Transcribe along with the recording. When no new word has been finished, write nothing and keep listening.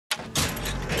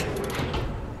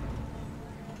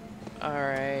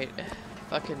Alright.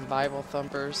 Fucking Bible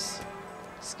thumpers.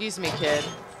 Excuse me, kid.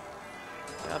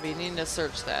 I'll be needing to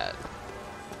search that.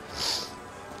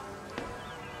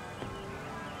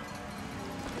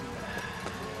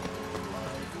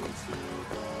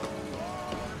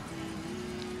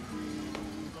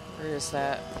 Where is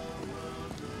that?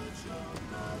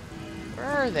 Where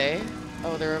are they?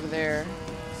 Oh, they're over there.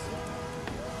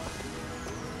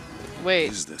 Wait.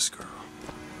 Who's this girl?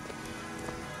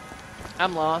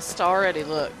 I'm lost already,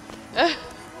 look.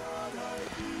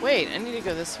 Wait, I need to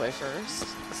go this way first.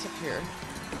 It's up here.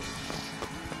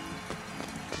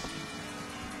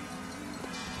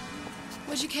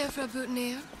 Would you care for a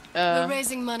boutonniere? We're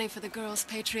raising money for the Girls'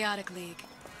 Patriotic League.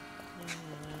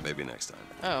 Maybe next time.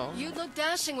 Oh. You look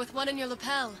dashing with one in your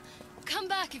lapel. Come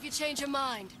back if you change your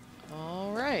mind.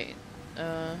 Alright.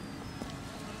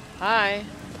 Hi.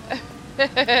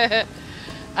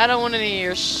 I don't want any of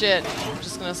your shit. I'm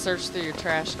just gonna search through your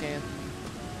trash can.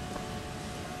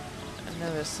 I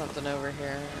know there's something over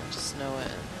here. I just know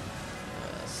it.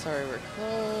 Sorry, we're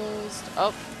closed.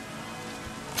 Oh.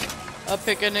 A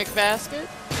picnic basket.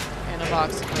 And a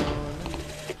box of cone.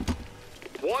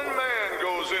 One man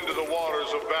goes into the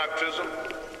waters of baptism.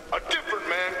 A different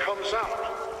man comes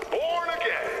out. Born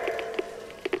again.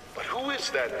 But who is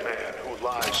that man who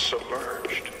lies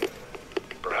submerged?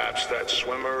 Perhaps that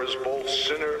swimmer is both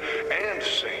sinner and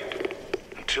saint,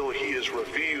 until he is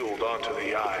revealed unto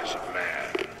the eyes of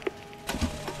man.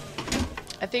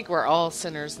 I think we're all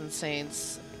sinners and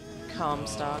saints.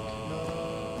 Comstock.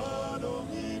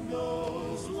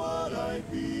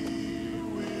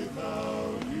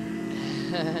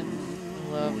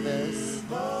 Love this.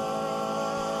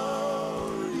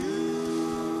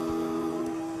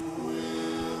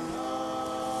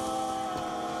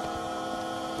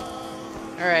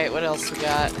 Alright, what else we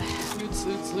got? Loots,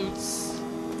 loots, loots.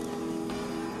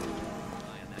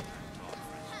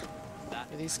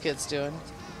 What are these kids doing?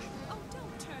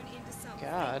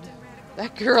 God.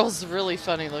 That girl's really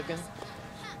funny looking.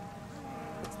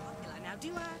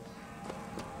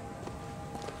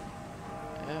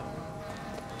 Oh.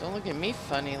 Don't look at me,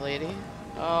 funny lady.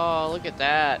 Oh, look at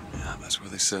that. Yeah, that's where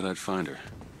they said I'd find her.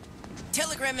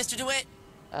 Telegram, Mr. DeWitt.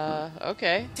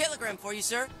 Okay. Telegram for you,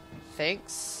 sir.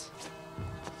 Thanks.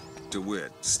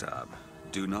 DeWitt, stop.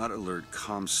 Do not alert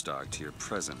Comstock to your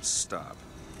presence. Stop.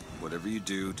 Whatever you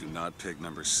do, do not pick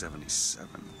number 77.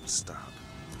 Stop.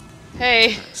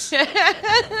 Hey. Yes.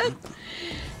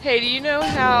 Hey, do you know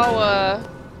how,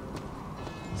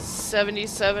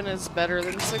 77 is better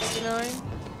than 69?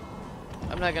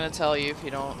 I'm not gonna tell you if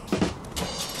you don't.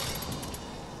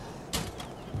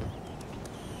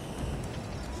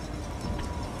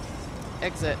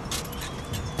 Exit.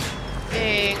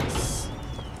 Thanks.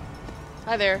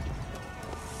 Hi there.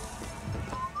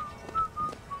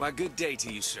 Why, good day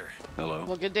to you, sir. Hello.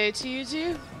 Well, good day to you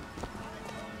too.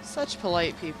 Such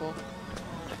polite people.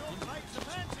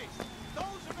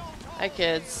 Hi,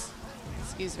 kids.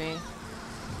 Excuse me.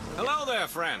 Hello there,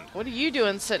 friend. What are you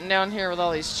doing sitting down here with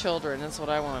all these children? That's what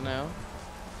I want to know.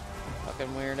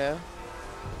 Fucking weirdo.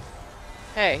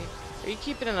 Hey, are you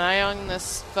keeping an eye on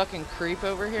this fucking creep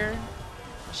over here?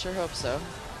 I sure hope so.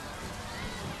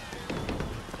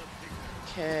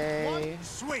 Okay. One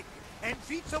swing, and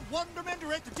feats of wonderment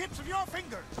are at the tips of your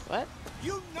fingers. What?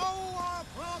 You know our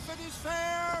prophet is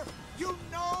fair. You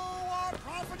know our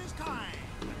prophet is kind.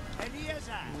 And he has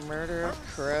asked. Murder of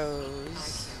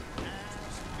crows.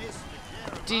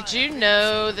 Did you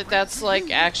know that that's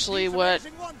like actually what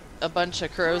a bunch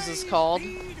of crows is called?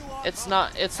 It's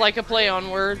not, it's like a play on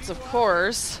words, of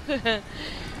course.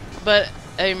 But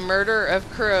a murder of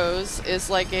crows is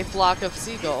like a flock of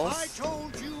seagulls. If I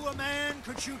told you a man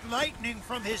could shoot lightning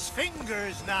from his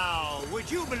fingers now,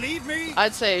 would you believe me?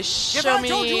 I'd say show me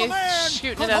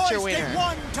shooting it out your wiener.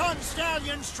 One-ton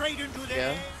stallion straight into the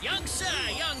air. Young sir,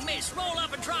 young miss, roll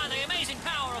up and try the amazing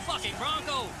power of fucking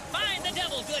Bronco. Find the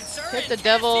devil, good sir. Hit the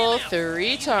devil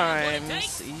 3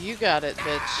 times. You got it,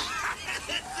 bitch.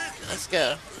 Let's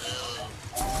go.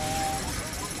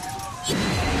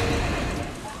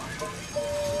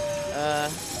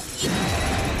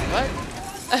 What?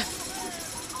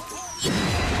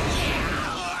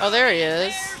 Oh, there he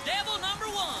is. Devil number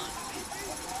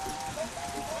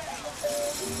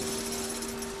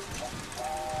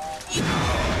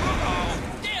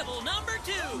 1. Devil number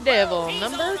 2. Devil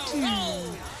number 2.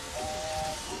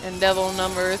 And devil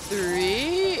number 3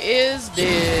 is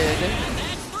dead.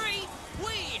 That's 3.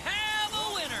 We have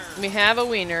a winner. We have a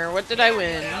wiener. What did I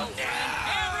win?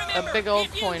 A big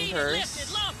old coin purse. Lifted,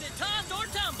 lofted, tossed, or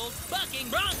tumbled, bucking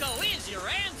Bronco is your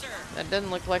answer. That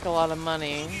didn't look like a lot of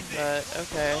money, but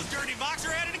okay. Dirty boxer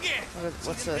at it again.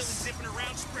 What's this?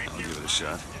 I'll give it a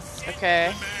shot.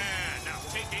 Okay.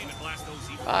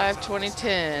 5, 20,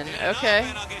 10.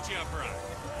 Okay.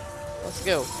 Let's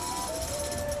go.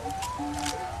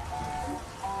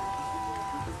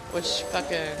 Which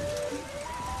fucking...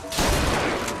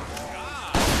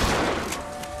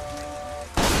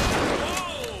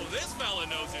 Whoa, this fella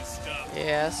knows his stuff.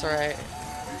 Yeah, that's right.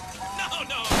 No,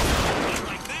 not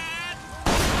like that.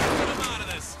 Put him out of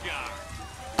the scar.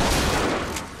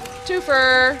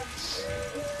 Twofer.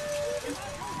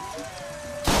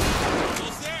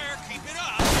 Almost there. Keep it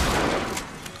up.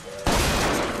 A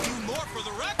few more for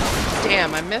the record.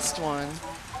 Damn, I missed one.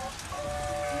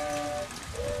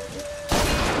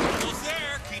 Almost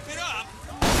there. Keep it up.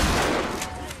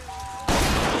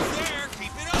 Almost there.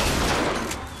 Keep it up.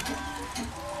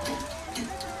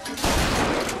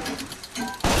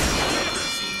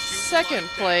 Second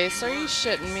place. Are you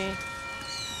shitting me?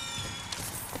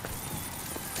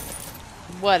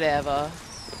 Whatever.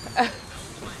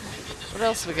 What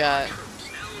else we got?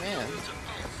 Man.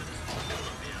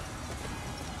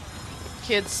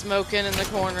 Kids smoking in the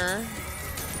corner.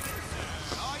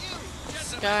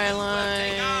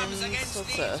 Skylines.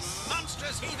 What's this?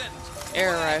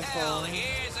 Air rifle.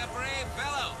 Here's a brave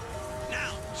fellow.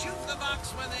 Now, shoot the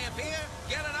box when they appear,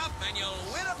 get it up, and you'll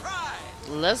win a prize.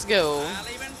 Let's go. I'll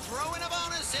even throw in a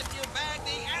bonus if you bag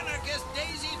the anarchist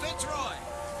Daisy Fitzroy.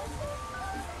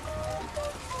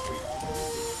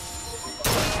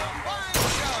 Fine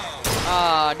show.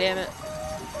 Aw, damn it.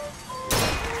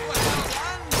 Well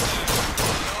done, sir.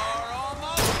 You're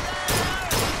almost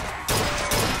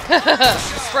there.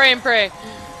 Spray and pray.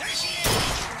 There she is,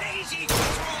 Daisy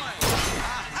Fitzroy.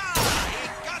 Aha, he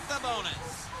got the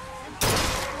bonus.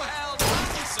 Well done,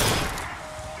 sir.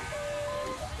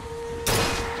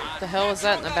 What the hell is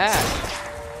that in the back?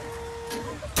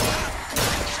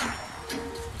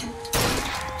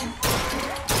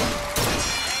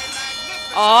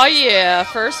 Oh yeah,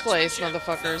 first place,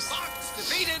 motherfuckers. Fox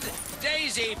defeated,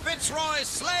 Daisy Fitzroy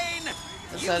slain.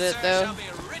 Is You, that it, sir, though? shall be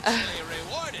richly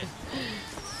rewarded.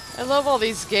 I love all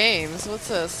these games. What's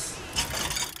this?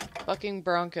 Fucking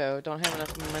Bronco. Don't have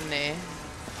enough money.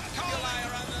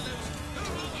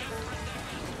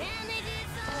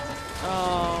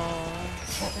 Oh,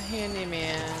 the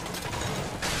handyman.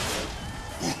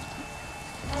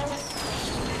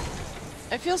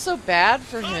 I feel so bad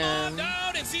for Come on him.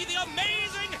 down and see the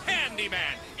amazing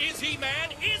handyman. Is he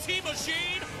man? Is he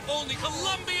machine? Only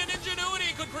Colombian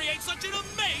ingenuity could create such an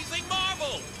amazing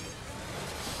marvel.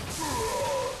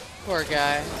 Poor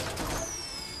guy.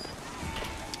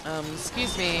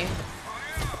 Excuse me.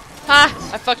 Ha!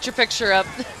 I fucked your picture up.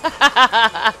 Step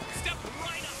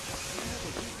right up.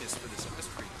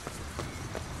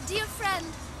 Dear friend,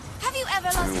 have you ever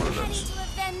lost a penny to a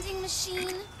vending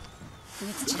machine?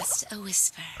 With just a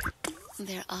whisper,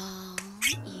 they're all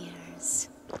ears.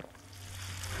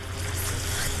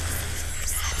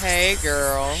 Hey,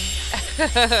 girl.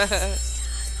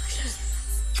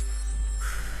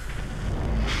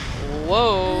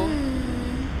 Whoa.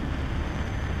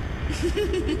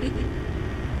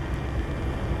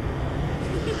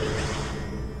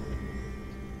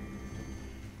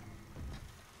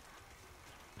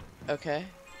 Okay.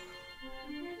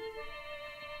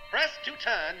 Press to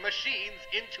turn machines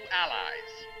into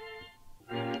allies.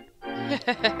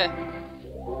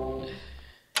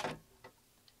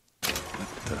 What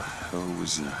the hell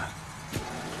was that?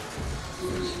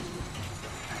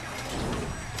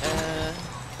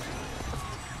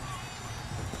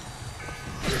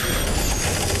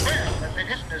 Well, as it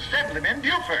isn't Assemblyman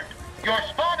Buford, your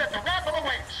spot at the raffle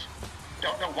awaits.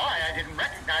 Don't know why I didn't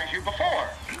recognize you before.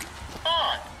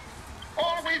 Odd.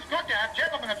 Always good to have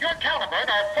gentlemen of your caliber at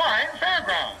our fine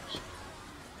fairgrounds.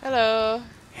 Hello.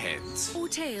 Heads. Or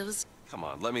tails. Come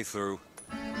on, let me through.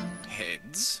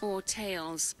 Heads. Or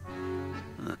tails.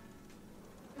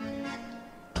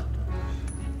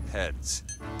 Heads.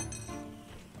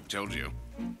 Told you.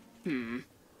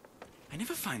 I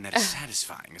never find that as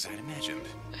satisfying as I'd imagined.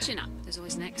 Chin up. There's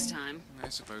always next time. I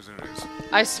suppose it is.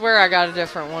 I swear I got a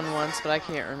different one once, but I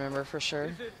can't remember for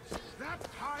sure. That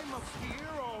time of year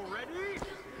already?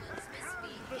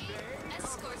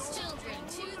 Escorts children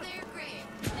to their grave.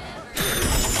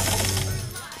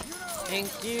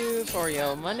 Thank you for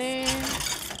your money.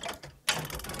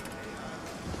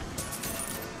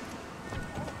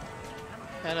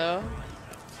 Hello,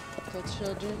 the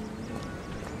children.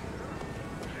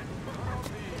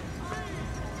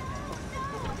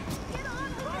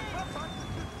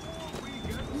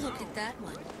 Look at that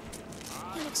one.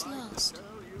 He looks lost.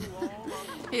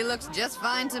 He looks just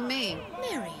fine to me.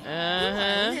 Mary, you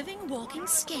are a living, walking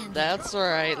scandal. That's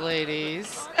right,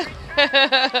 ladies.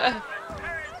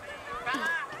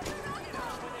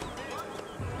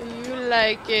 You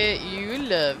like it, you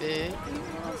love it. You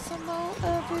want some more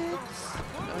of it?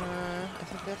 I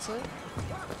think that's it.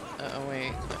 Oh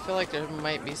wait, I feel like there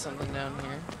might be something down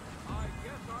here.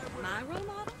 My role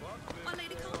model? Or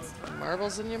Lady Constance?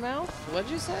 Marbles in your mouth? What'd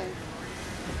you say?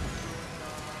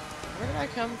 Where did I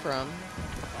come from?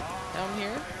 Down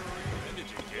here?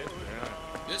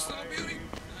 This little beauty?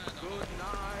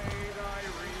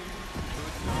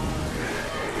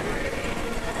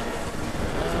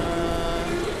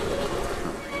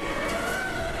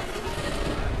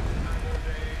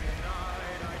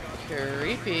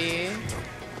 Creepy.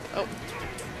 Oh.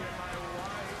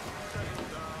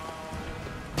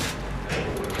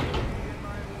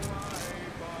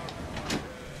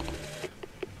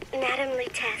 Madam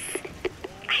Lutece,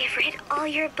 I have read all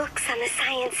your books on the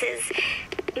sciences.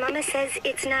 Mama says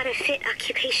it's not a fit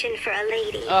occupation for a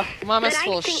lady. Oh, Mama's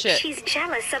full of shit. But I think she's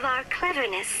jealous of our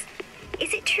cleverness.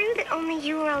 Is it true that only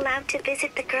you are allowed to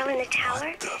visit the girl in the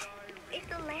tower? If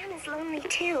the lamb is lonely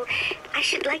too, I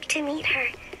should like to meet her,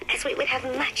 as we would have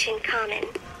much in common.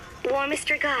 Warmest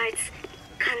regards,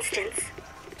 Constance.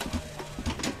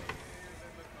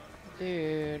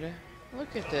 Dude,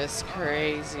 look at this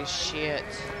crazy shit.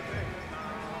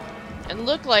 And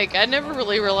look, like, I never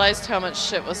really realized how much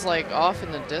shit was, like, off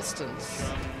in the distance.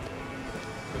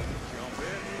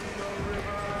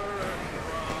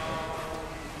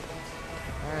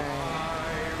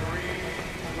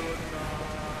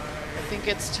 I think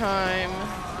it's time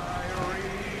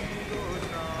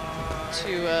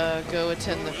to go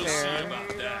attend the fair.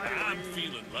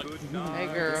 Hey,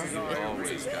 girl.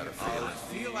 Always got a feeling. I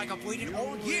feel like I've waited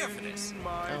all year for this.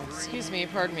 Oh, excuse me,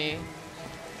 pardon me.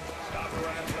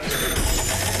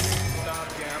 Stop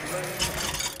gambling.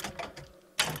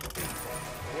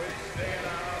 Quit staying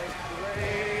out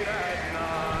late at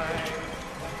night.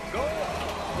 Go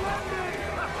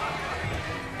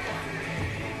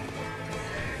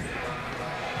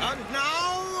And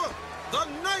now, the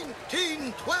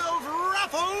 1912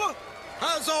 raffle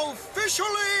has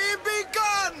officially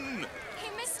begun!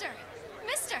 Hey, mister!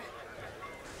 Mister!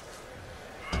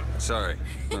 Sorry,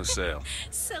 no sale.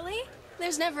 Silly.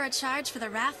 There's never a charge for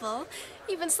the raffle.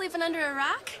 You've been sleeping under a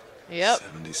rock? Yep.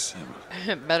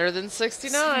 77. Better than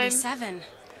 69. 77.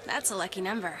 That's a lucky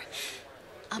number.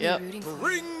 I'll Yep. be rooting for you.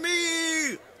 Bring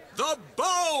me the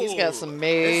bowl! He's got some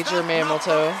major mammal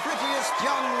toe. Prettiest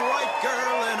young white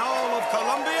girl in all of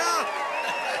Columbia?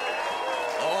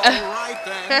 All right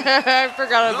then. I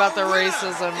forgot about the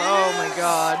racism. Oh my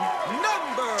god.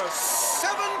 Number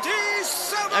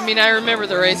 77! I mean, I remember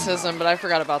the racism, but I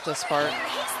forgot about this part.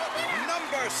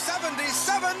 Number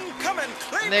 77, come and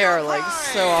claim They your are like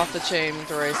prize. so off the chain with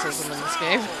the racism in this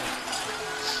game.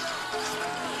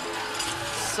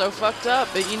 So fucked up,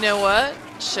 but you know what?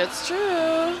 Shit's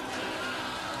true.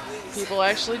 People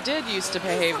actually did used to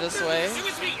behave this way. It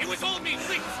was me. It was all me.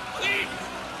 Please, please.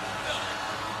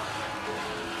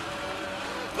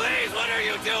 Please, what are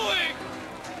you doing?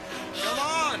 Come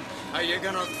on. Are you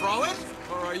gonna throw it?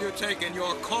 Or are you taking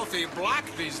your coffee black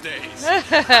these days?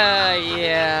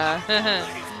 Yeah.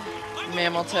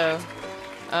 Mammal toe.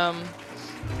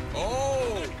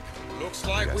 Oh, looks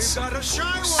like we've got a shy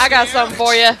one. I got here. something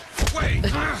for you. Wait,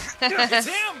 it's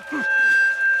him.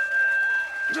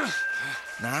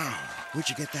 Now, where'd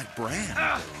you get that brand,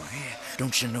 boy?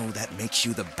 Don't you know that makes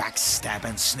you the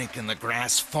backstabbing snake in the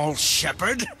grass false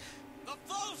shepherd?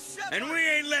 And we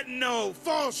ain't letting no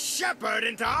false shepherd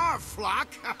into our flock.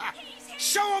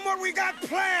 Show them what we got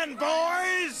planned,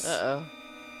 boys! Uh-oh.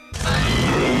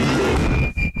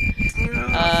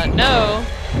 No.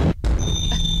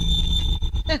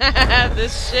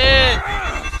 This shit.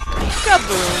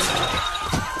 Kaboom.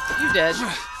 You dead.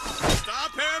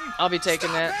 Stop him! I'll be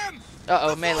taking that.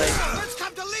 Uh-oh, melee. Let's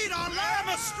come to lead our lamb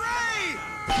astray!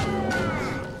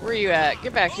 Where you at?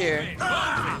 Get back here.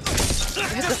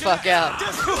 Get the fuck out.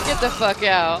 Get the fuck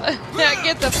out.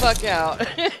 Get the fuck out.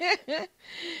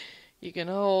 You can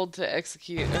hold to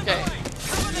execute. Okay.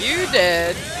 You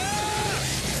dead.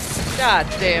 God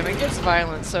damn, it gets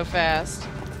violent so fast.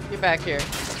 Get back here.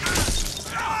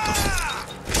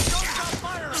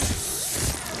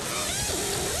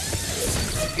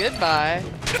 Goodbye.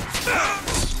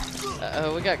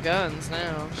 Uh-oh, we got guns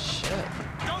now. Shit.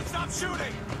 Don't stop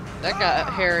shooting! That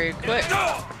got hairy quick.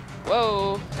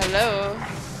 Whoa, hello.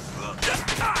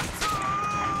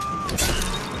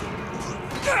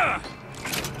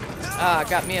 Ah,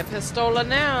 got me a pistola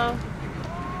now.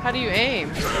 How do you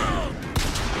aim?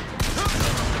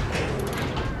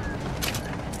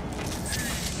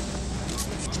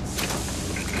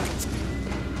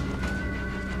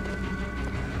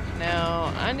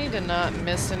 I need to not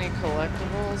miss any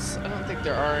collectibles. I don't think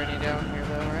there are any down here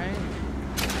though, right?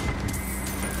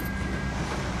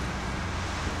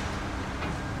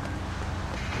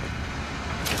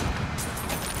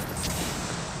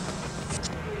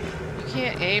 You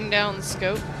can't aim down the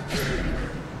scope.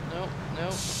 Nope,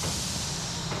 nope.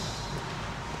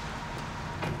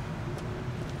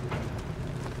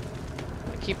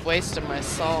 I keep wasting my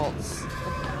salts.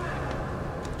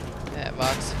 That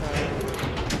box fire.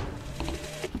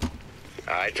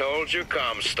 I told you,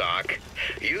 Comstock.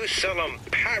 You sell them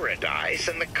paradise,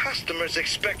 and the customers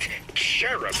expect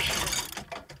cherubs.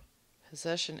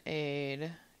 Possession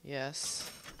aid.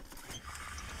 Yes.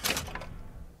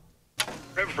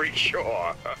 Every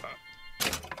chore.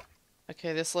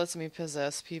 Okay, this lets me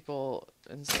possess people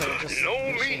instead of just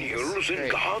No machines. menials in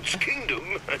Great. God's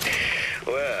kingdom.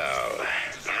 Well,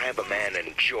 I have a man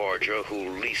in Georgia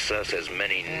who'll lease us as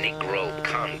many Negro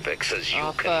convicts as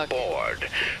you can board.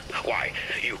 Why,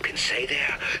 you can say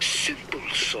they're simple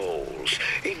souls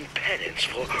in penance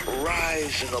for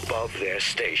rising above their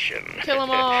station. Kill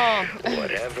 'em all.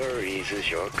 Whatever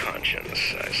eases your conscience,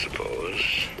 I suppose.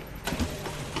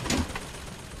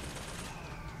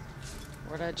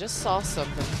 Where'd I just saw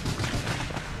something?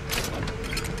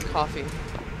 Coffee.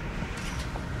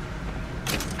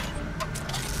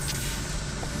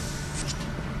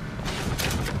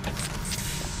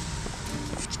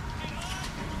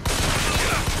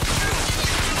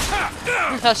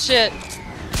 Oh shit!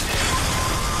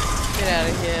 Get out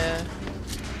of here.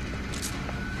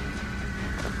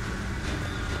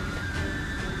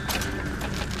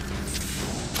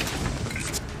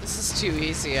 This is too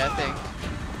easy, I think.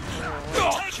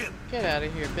 Get out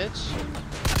of here, bitch.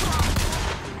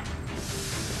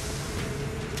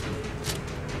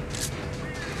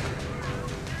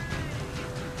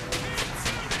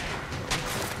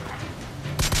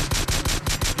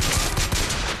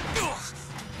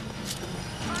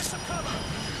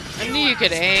 I knew you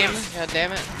could aim. God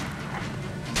damn it.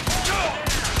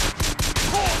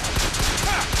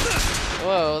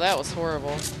 Whoa, that was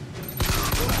horrible.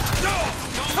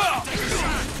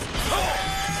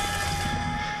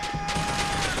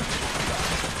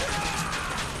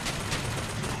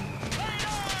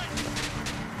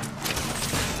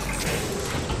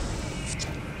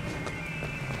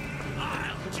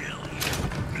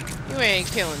 You ain't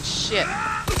killing shit.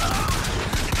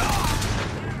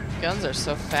 Guns are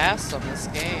so fast on this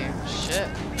game. Shit.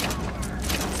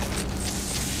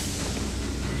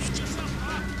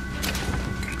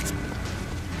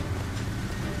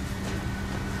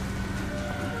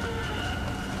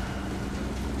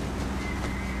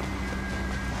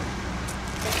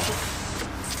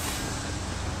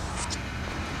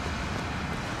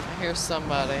 I hear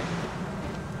somebody.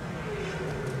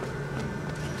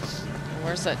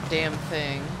 Where's that damn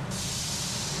thing?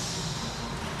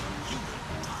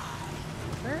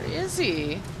 Where is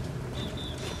he?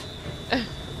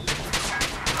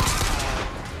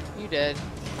 You dead.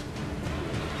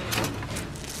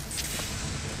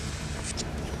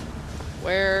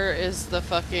 Where is the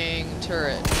fucking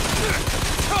turret?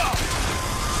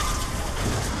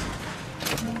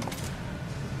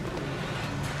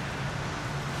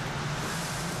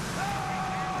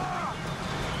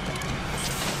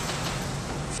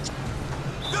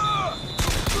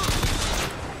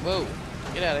 Whoa,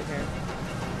 get out of here.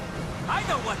 I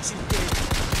know what you did.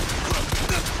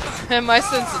 And my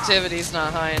sensitivity's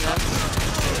not high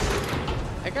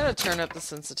enough. I gotta turn up the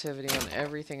sensitivity on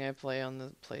everything I play on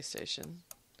the PlayStation.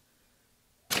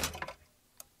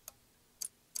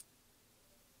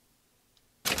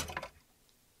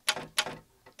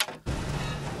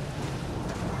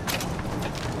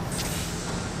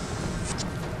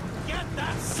 Get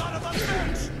that son of a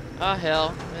bitch! Ah,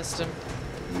 hell, missed him.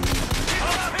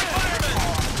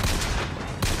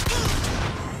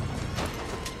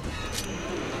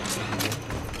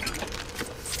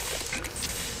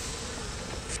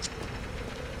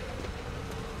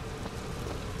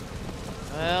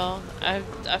 Well, I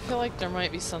feel like there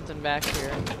might be something back here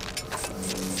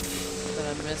that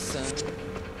I'm missing.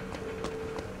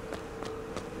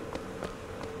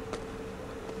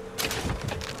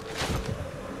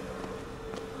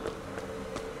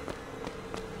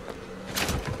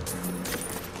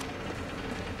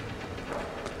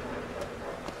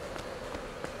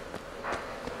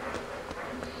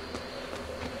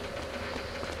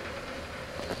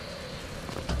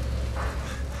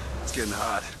 It's getting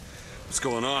hot. What's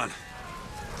going on?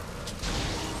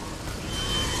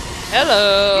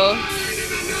 Hello.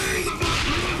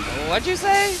 What'd you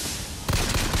say?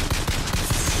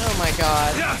 Oh my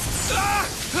god.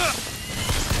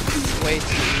 Way too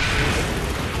easy.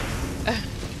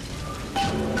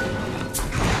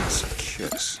 It's a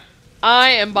kiss. I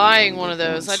am buying one of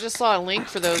those. I just saw a link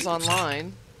for those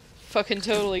online. Fucking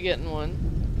totally getting one.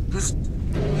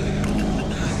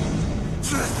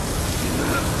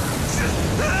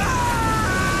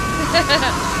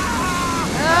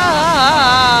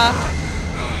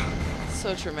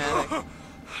 So traumatic.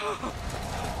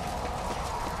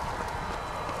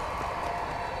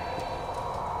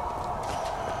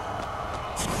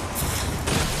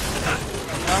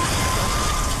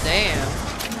 Oh, damn.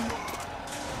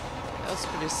 That was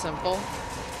pretty simple.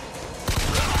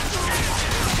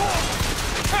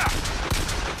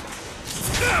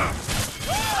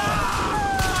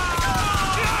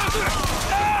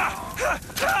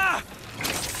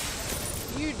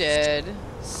 You dead.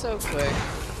 So quick.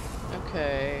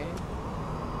 Okay.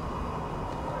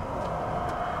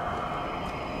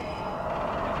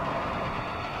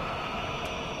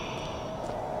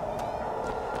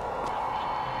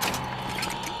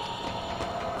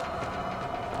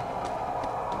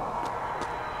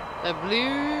 The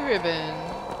blue ribbon.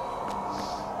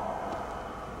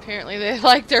 Apparently they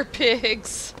like their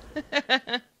pigs.